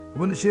I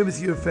want to share with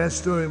you a fast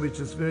story which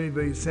is very,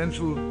 very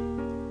essential,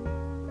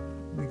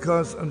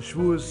 because on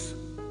Shavuos,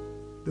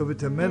 David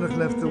HaMelech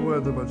left the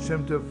world about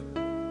Shem Tov,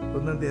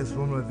 but then there's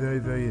one of the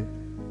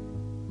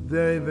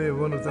very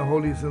one of the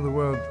holiest in the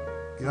world,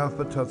 Graf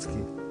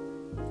Pototsky,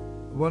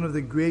 one of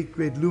the great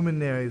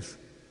luminaries,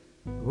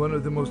 one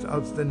of the most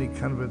outstanding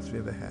converts we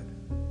ever had.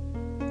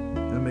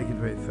 I'll make it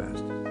very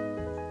fast.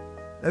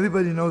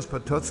 Everybody knows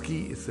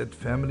Pototsky is that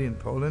family in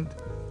Poland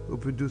who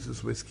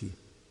produces whiskey.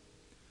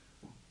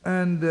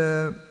 And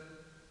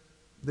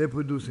they're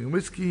producing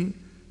whiskey.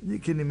 You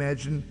can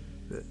imagine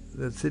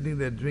they're sitting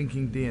there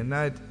drinking day and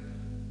night,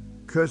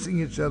 cursing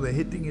each other,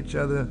 hitting each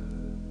other.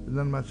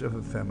 Not much of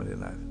a family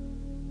life.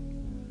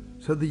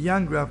 So the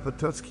young Graf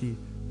Pototsky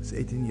is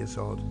 18 years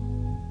old,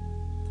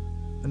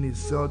 and he's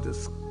so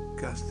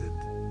disgusted.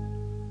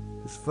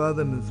 His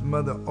father and his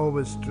mother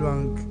always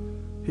drunk,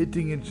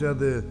 hitting each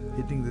other,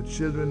 hitting the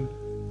children.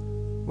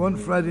 One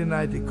Friday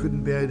night he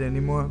couldn't bear it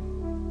anymore.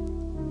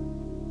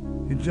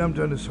 He jumped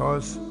on his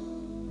horse,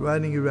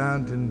 riding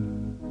around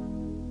in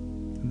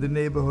the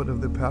neighborhood of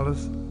the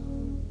palace.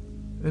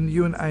 And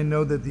you and I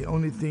know that the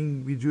only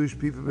thing we Jewish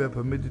people were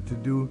permitted to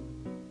do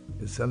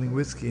is selling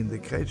whiskey in the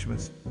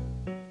kretschmers.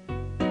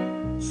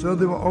 So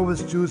there were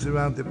always Jews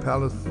around the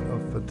palace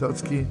of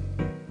Pototsky.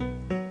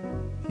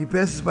 He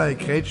passes by a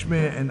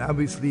kretschmer, and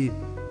obviously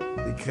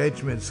the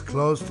kretschmer is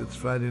closed, it's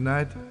Friday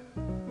night.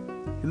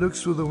 He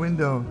looks through the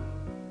window,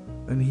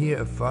 and here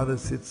a father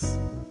sits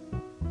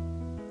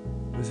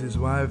with his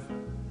wife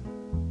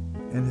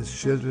and his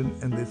children,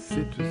 and they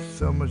sit with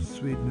so much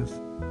sweetness,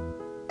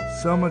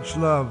 so much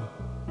love.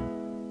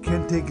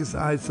 Can't take his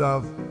eyes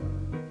off.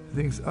 He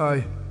thinks,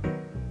 I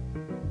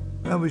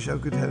wish I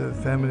could have a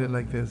family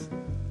like this.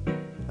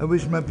 I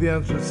wish my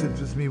parents would sit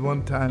with me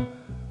one time,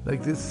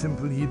 like this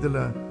simple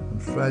Yidela on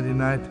Friday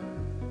night.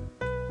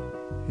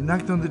 He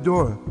knocked on the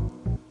door.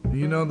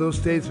 You know, those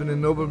days when a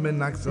nobleman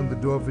knocks on the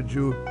door of a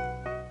Jew,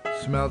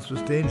 smells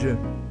with danger.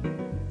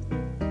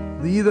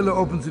 The Yidela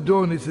opens the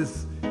door and he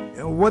says,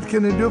 what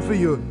can I do for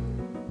you?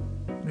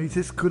 And he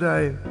says, could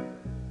I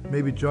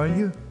maybe join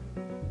you?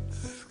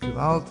 It's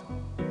Gewalt.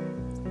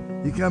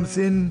 He comes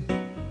in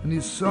and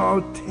he's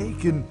so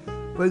taken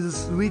by the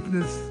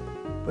sweetness,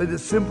 by the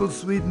simple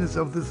sweetness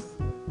of this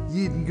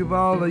Yidden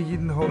Gewalda,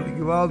 Yidden Holy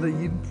Gewalda,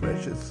 Yidden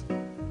Precious.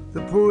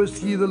 The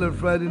poorest Yidel on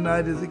Friday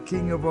night is the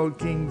king of all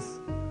kings,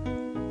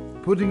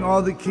 putting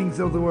all the kings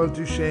of the world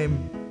to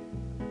shame.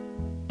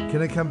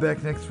 Can I come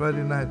back next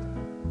Friday night?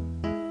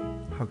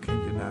 How can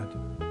you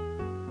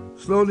not?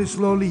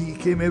 Slowly, he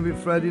came every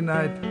Friday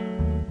night.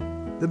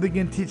 They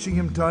began teaching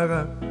him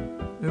Torah.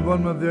 And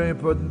one more very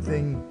important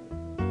thing,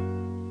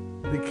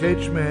 the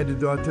kretschmer had a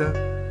daughter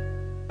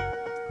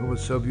who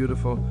was so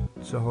beautiful,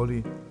 so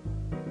holy.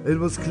 It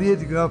was clear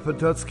to Graf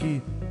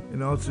Pototsky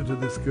and also to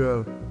this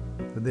girl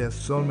that they are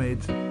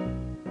soulmates.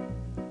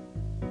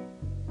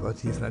 But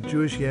he's not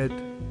Jewish yet.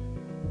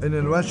 And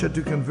in Russia,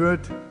 to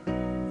convert,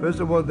 first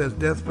of all there's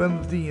death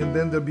penalty, and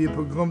then there'll be a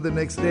pogrom the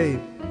next day.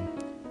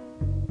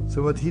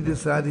 So what he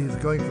decided, he's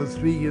going for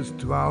 3 years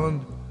to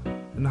Holland.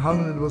 In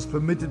Holland it was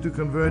permitted to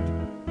convert,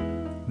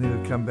 and he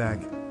would come back.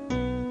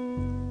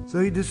 So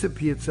he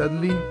disappeared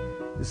suddenly.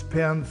 His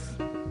parents,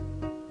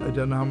 I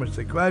don't know how much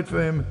they cried for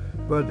him,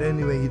 but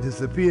anyway, he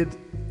disappeared.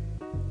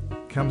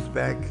 Comes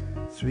back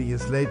 3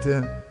 years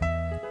later,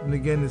 and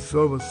again his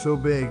soul was so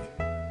big.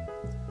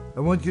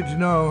 I want you to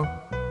know,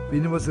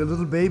 when he was a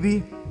little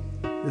baby,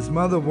 his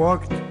mother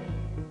walked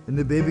in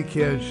the baby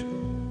carriage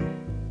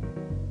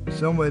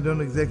somewhere, I don't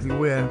know exactly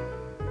where,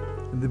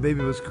 and the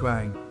baby was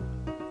crying.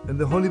 And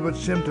the Holy Baal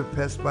Shem Tov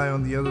passed by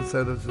on the other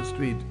side of the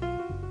street.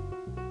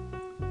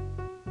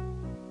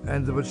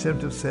 And the Baal Shem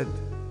Tov said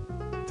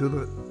to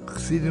the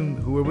Chassidim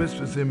who were with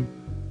him,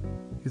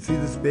 you see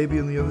this baby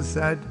on the other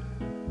side?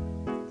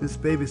 This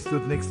baby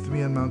stood next to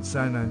me on Mount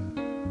Sinai.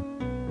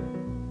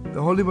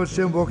 The Holy Baal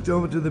Shem walked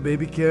over to the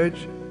baby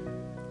carriage,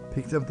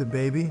 picked up the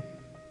baby,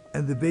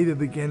 and the baby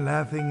began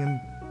laughing and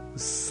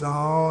was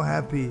so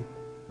happy.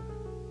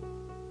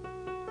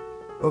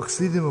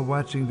 Chassidim were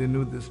watching, they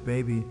knew this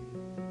baby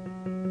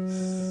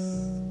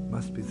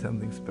must be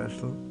something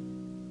special.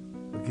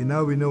 Okay,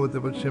 now we know what the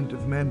Baal Shem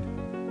Tov meant.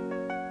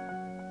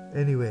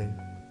 Anyway,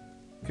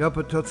 Graf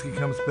Pototsky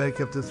comes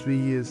back after 3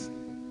 years.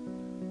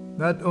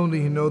 Not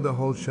only he know the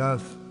whole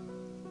Shas,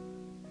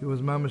 he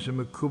was mamash a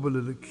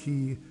mekubal, a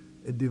key,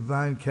 a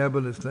divine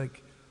Kabbalist,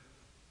 like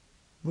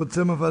what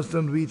some of us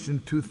don't reach in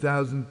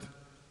 2,000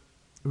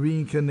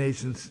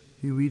 reincarnations,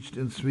 he reached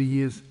in 3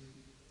 years.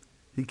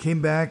 He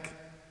came back,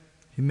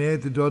 he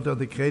married the daughter of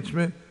the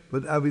kretschmer,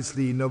 but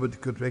obviously nobody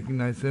could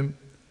recognize him.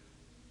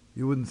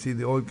 You wouldn't see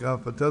the old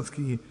Graf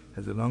Pototsky. He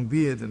has a long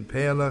beard and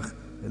pearlach.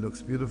 He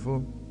looks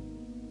beautiful.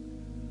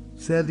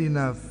 Sadly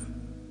enough,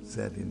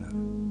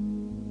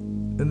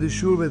 in the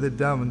shul where they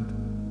davened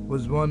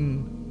was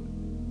one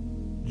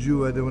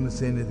Jew, I don't want to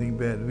say anything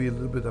bad, really a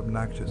little bit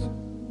obnoxious.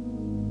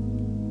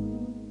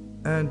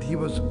 And he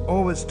was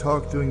always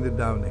talk during the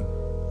davening.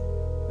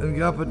 And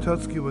Graf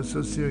Pototsky was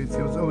so serious,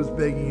 he was always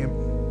begging him.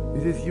 He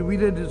says, you're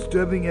really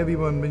disturbing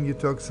everyone when you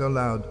talk so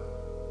loud.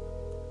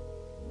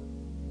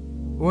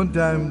 One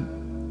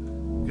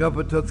time, Graf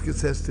Pototsky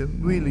says to him,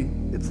 really,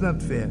 it's not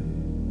fair.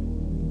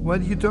 Why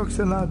do you talk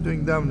so loud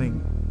during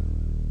davening?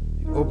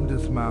 He opened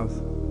his mouth.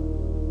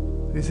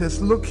 He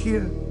says, look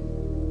here,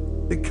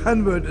 the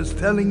convert is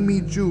telling me,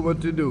 Jew, what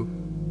to do.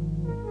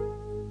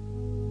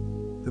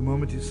 The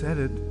moment he said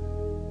it,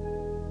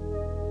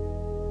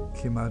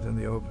 came out in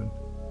the open.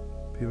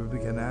 People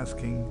began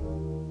asking,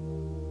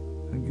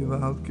 and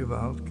Gewalt,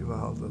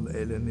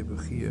 al-Ele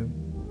Nebuchir.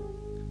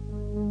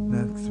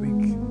 Next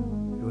week,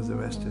 he was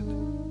arrested,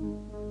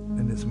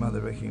 and his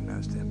mother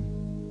recognized him.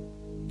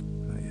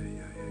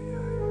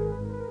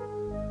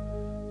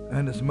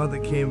 And his mother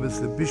came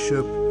with the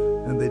bishop,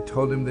 and they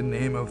told him the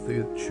name of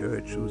the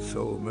church, who's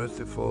so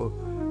merciful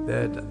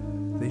that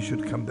they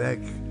should come back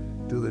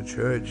to the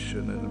church,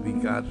 and it'll be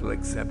God will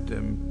accept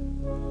him.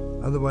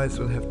 Otherwise,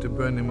 we'll have to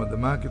burn him on the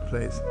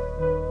marketplace.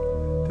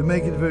 To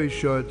make it very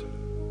short,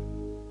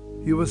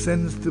 he was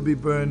sentenced to be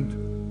burned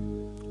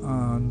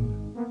on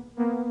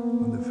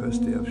the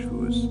first day of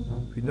Shavuos.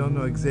 We don't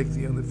know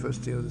exactly on the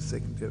first day or the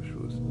second day of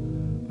Shavuos.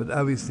 But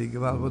obviously,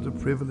 Gewalt, what a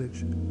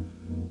privilege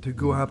to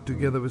go up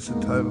together with the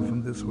Torah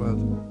from this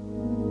world.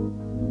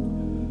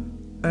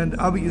 And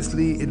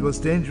obviously, it was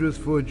dangerous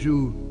for a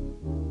Jew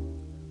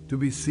to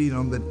be seen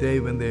on that day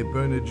when they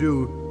burn a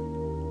Jew.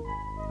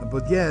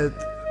 But yet,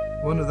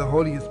 one of the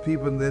holiest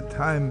people in that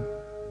time,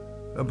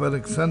 Rabbi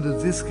Alexander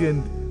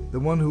Ziskind, the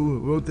one who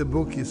wrote the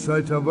book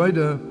Yesod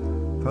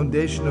HaAvodah,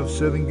 Foundation of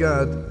Serving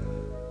God,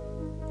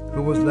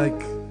 who was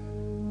like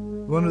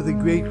one of the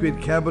great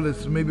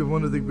Kabbalists, maybe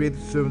one of the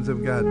greatest servants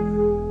of God.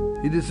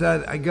 He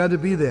decided, I got to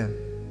be there.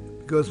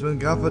 Because when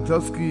Graf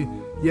Pototsky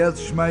yelled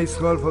Shema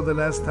Yisrael for the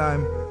last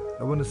time,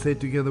 I want to say it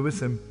together with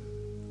him.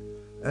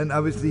 And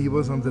obviously he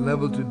was on the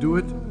level to do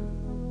it.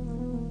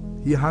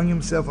 He hung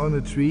himself on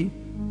a tree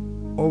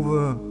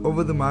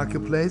over the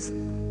marketplace.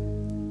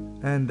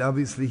 And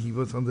obviously he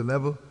was on the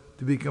level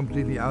to be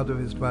completely out of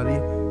his body.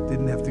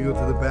 Didn't have to go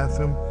to the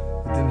bathroom.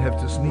 He didn't have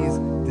to sneeze.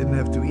 Didn't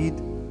have to eat.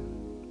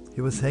 He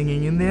was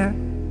hanging in there.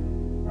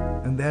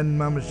 And then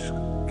Mamash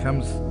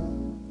comes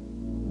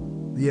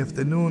the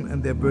afternoon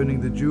and they're burning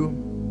the Jew.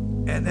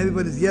 And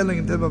everybody's yelling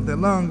at the top of their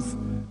lungs,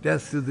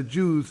 death to the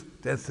Jews,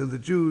 death to the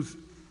Jews.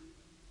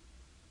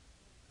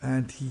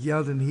 And he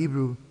yelled in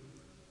Hebrew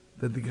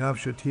that the Graf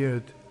should hear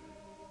it.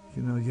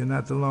 You know, you're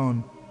not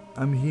alone.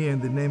 I'm here in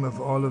the name of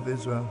all of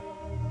Israel.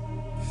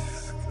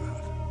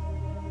 God.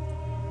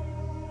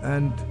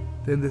 And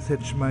then they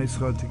said Shema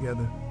Yisrael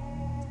together.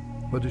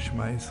 What is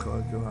Shema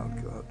Yisrael? Go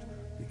out.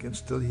 You can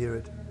still hear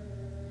it.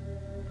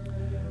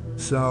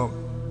 So,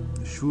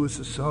 Shavuos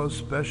is so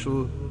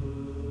special.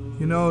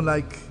 You know,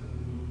 like,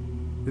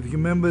 if you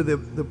remember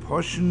the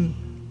portion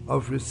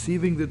of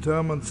receiving the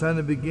Torah on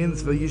Sinai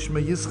begins,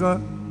 Vayishma Yisra,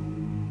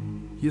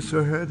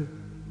 Yisra heard.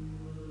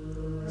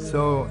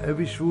 So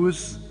every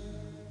Shavuos,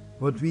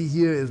 what we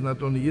hear is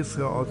not only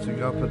Yisra, also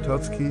Graf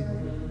Pototsky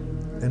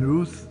and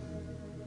Ruth,